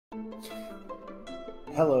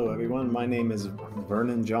Hello everyone, my name is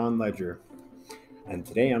Vernon John Ledger, and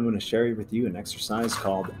today I'm going to share with you an exercise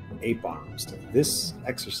called Ape Arms. This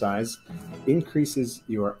exercise increases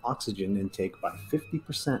your oxygen intake by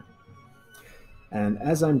 50%. And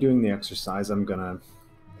as I'm doing the exercise, I'm going to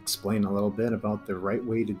explain a little bit about the right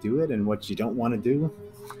way to do it and what you don't want to do.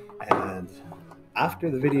 And after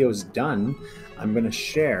the video is done, I'm going to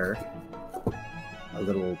share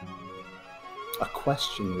a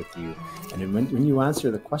question with you, and when you answer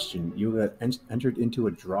the question, you get entered into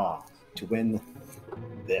a draw to win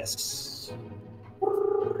this.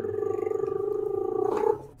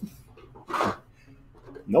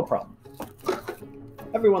 No problem.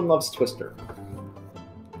 Everyone loves Twister.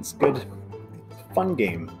 It's good, fun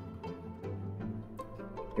game.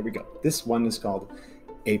 Here we go. This one is called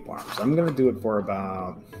Ape Arms. I'm going to do it for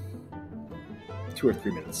about 2 or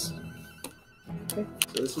 3 minutes. Okay,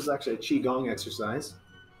 so this is actually a Qigong exercise.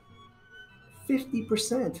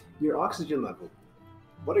 50% your oxygen level.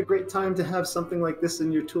 What a great time to have something like this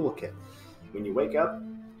in your toolkit. When you wake up,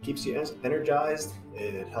 it keeps you energized,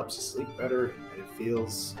 it helps you sleep better, and you feel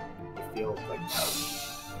like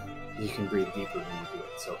you can breathe deeper when you do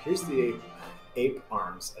it. So here's the ape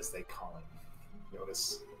arms, as they call it.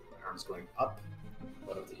 Notice my arms going up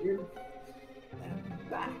to here, and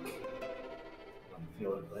back.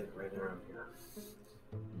 Feel it right around here.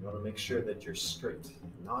 You want to make sure that you're straight,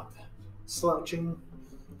 not slouching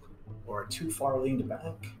or too far leaned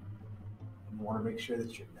back. You want to make sure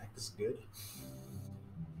that your neck is good.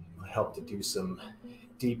 It'll help to do some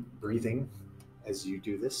deep breathing as you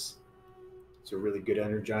do this. It's a really good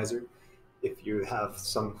energizer. If you have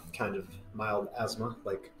some kind of mild asthma,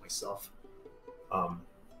 like myself,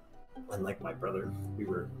 and like my brother, we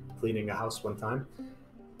were cleaning a house one time,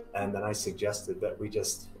 and then I suggested that we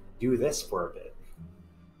just do this for a bit.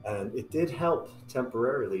 And it did help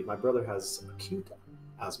temporarily. My brother has acute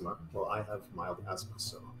asthma. Well, I have mild asthma.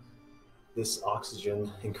 So this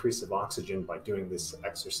increase of oxygen by doing this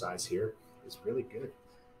exercise here is really good.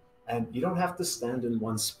 And you don't have to stand in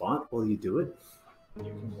one spot while you do it. You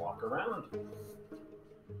can walk around.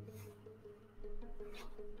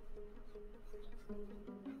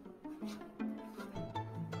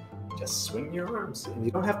 Just swing your arms, and you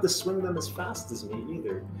don't have to swing them as fast as me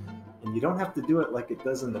either. And you don't have to do it like it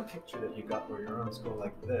does in the picture that you got, where your arms go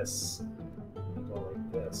like this. You go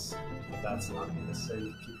like this. That's not necessary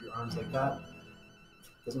to keep your arms like that.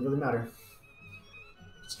 Doesn't really matter.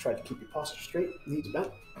 Just try to keep your posture straight, knees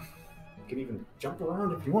bent. You can even jump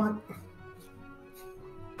around if you want.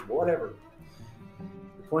 Whatever.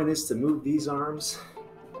 The point is to move these arms.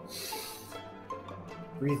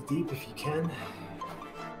 Breathe deep if you can.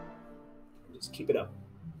 Just keep it up.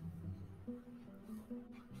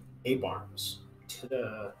 Ape arms.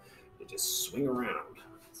 Ta-da. You just swing around.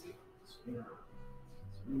 Let's see. Swing around.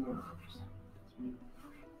 Swing around.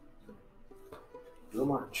 Do a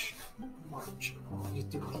march. March. Oh, you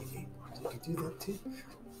do the ape arms. You can do that too.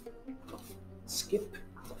 Skip.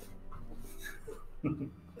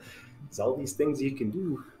 There's all these things you can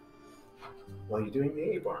do while you're doing the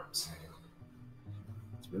ape arms.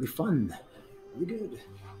 It's really fun. Really good.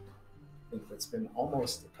 I think that's been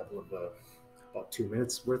almost a couple of about 2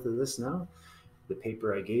 minutes worth of this now. The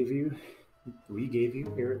paper we gave you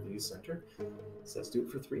here at the youth center says do it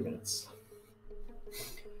for 3 minutes.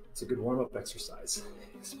 It's a good warm-up exercise.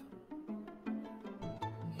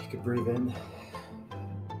 You can breathe in,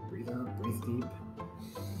 breathe out, breathe deep.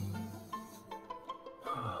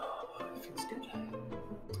 It feels good.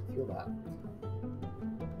 Feel that.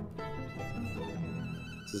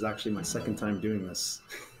 This is actually my second time doing this.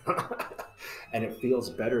 And it feels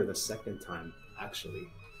better the second time, actually.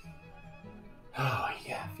 Oh,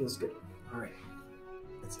 yeah, it feels good. All right,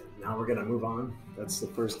 that's it. Now we're gonna move on. That's the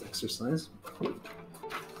first exercise.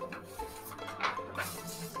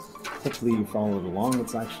 Hopefully you followed along.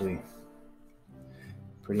 It's actually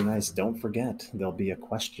pretty nice. Don't forget, there'll be a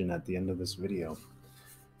question at the end of this video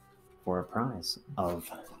for a prize of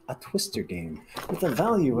a Twister game with a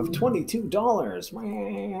value of $22.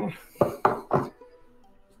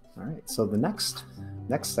 All right, so the next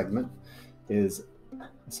segment is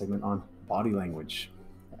a segment on body language,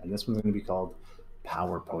 and this one's going to be called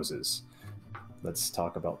power poses. Let's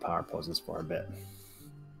talk about power poses for a bit.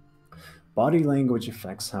 Body language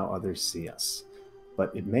affects how others see us,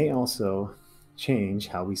 but it may also change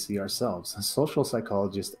how we see ourselves. Social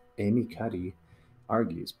psychologist Amy Cuddy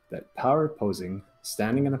argues that power posing,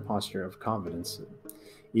 standing in a posture of confidence,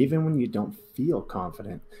 even when you don't feel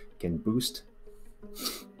confident, can boost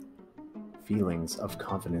feelings of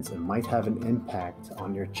confidence and might have an impact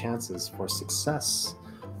on your chances for success.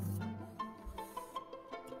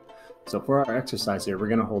 So for our exercise here, we're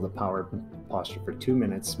going to hold a power posture for 2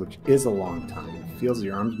 minutes, which is a long time. It feels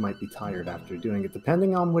your arms might be tired after doing it,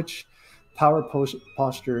 depending on which power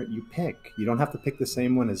posture you pick. You don't have to pick the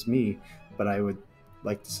same one as me, but I would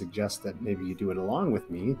like to suggest that maybe you do it along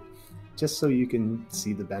with me, just so you can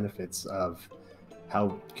see the benefits of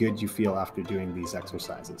how good you feel after doing these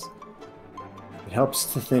exercises. It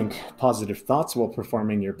helps to think positive thoughts while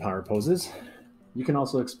performing your power poses. You can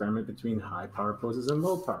also experiment between high power poses and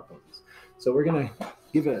low power poses. So we're going to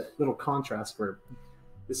give a little contrast where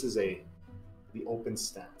this is the open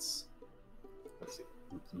stance. Let's see,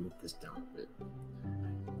 let's move this down a bit.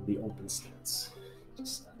 The open stance.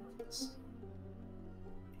 Just stand like this.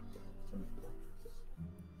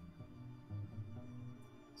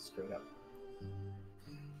 Straight up.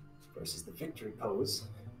 Versus the victory pose.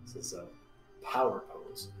 This is a power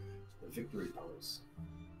pose, the victory pose.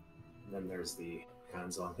 And then there's the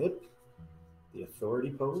hands on hip, the authority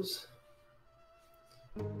pose.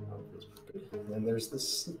 And then there's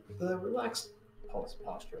the relaxed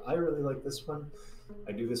posture. I really like this one.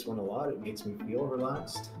 I do this one a lot. It makes me feel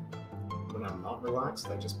relaxed. When I'm not relaxed,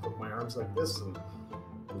 I just put my arms like this and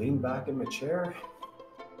lean back in my chair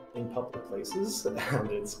in public places,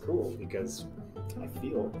 and it's cool because I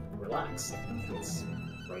feel relaxed. It's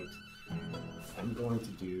right. I'm going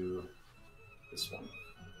to do this one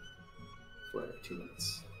for 2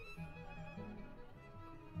 minutes.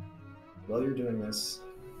 While you're doing this,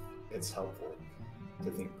 it's helpful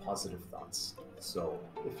to think positive thoughts. So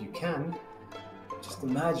if you can, just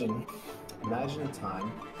imagine a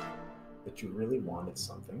time that you really wanted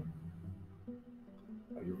something,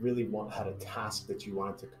 or you really had a task that you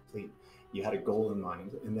wanted to complete. You had a goal in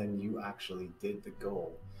mind, and then you actually did the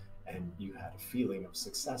goal, and you had a feeling of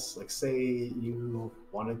success. Like say you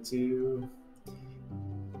wanted to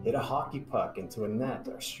hit a hockey puck into a net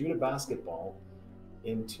or shoot a basketball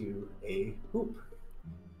into a hoop.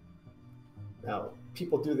 Now,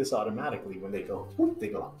 people do this automatically when they go, whoop, they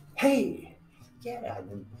go, hey, yeah, and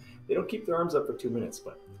then they don't keep their arms up for 2 minutes,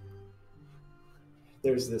 but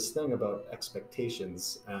there's this thing about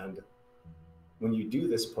expectations, and when you do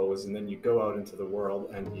this pose and then you go out into the world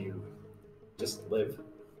and you just live,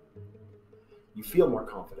 you feel more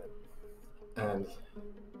confident. And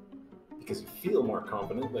because you feel more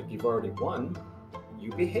confident, like you've already won,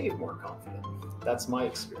 you behave more confident. That's my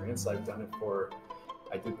experience. I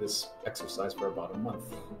did this exercise for about a month.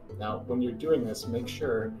 Now, when you're doing this, make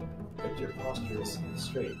sure that your posture is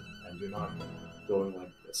straight and you're not going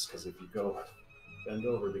like this, because if you go bend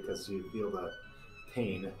over because you feel that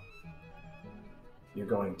pain, you're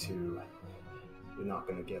not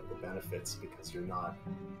going to get the benefits because you're not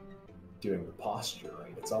doing the posture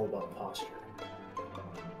right. It's all about posture.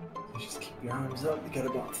 You just keep your arms up. You got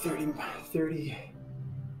about 30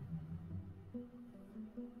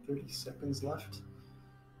 seconds left.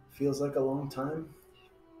 Feels like a long time.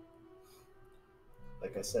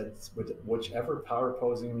 Like I said, whichever power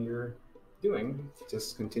posing you're doing,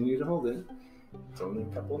 just continue to hold it. It's only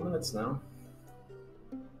a couple of minutes now.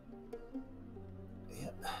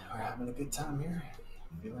 Yep, we're having a good time here.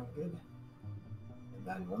 Feeling good. And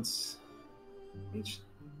then once we reach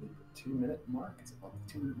the 2 minute mark, it's about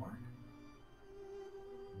the 2 minute mark.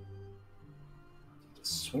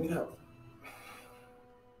 Just swing it out.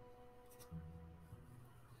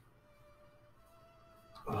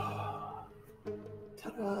 Oh.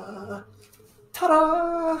 Ta-da!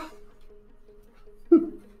 Ta-da!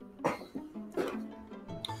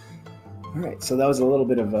 All right, so that was a little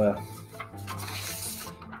bit of a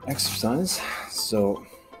exercise. So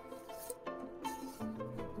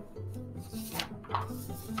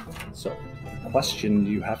the question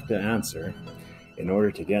you have to answer in order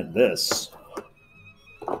to get this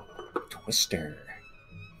twister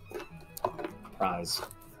prize,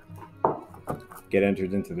 get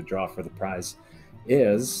entered into the draw for the prize,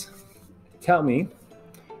 is tell me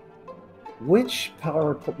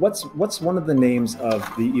what's one of the names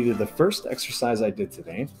of either the first exercise I did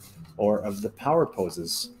today or of the power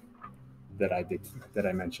poses that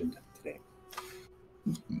I mentioned today.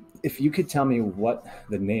 If you could tell me what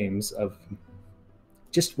the names of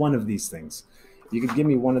just one of these things, you could give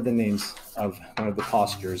me one of the names of one of the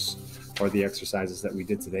postures or the exercises that we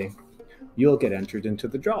did today, you'll get entered into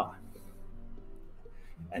the draw.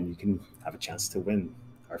 And you can have a chance to win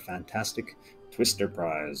our fantastic Twister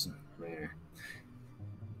prize.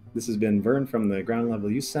 This has been Vern from the Ground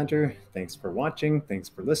Level Youth Center. Thanks for watching. Thanks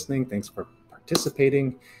for listening. Thanks for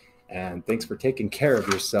participating. And thanks for taking care of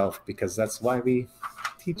yourself, because that's why we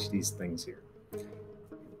teach these things here.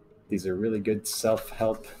 These are really good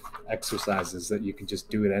self-help exercises that you can just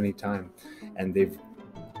do at any time. And they've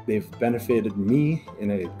they've benefited me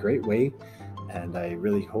in a great way, and I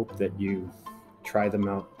really hope that you try them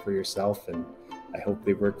out for yourself, and I hope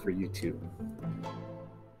they work for you too.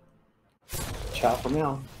 Ciao for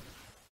now.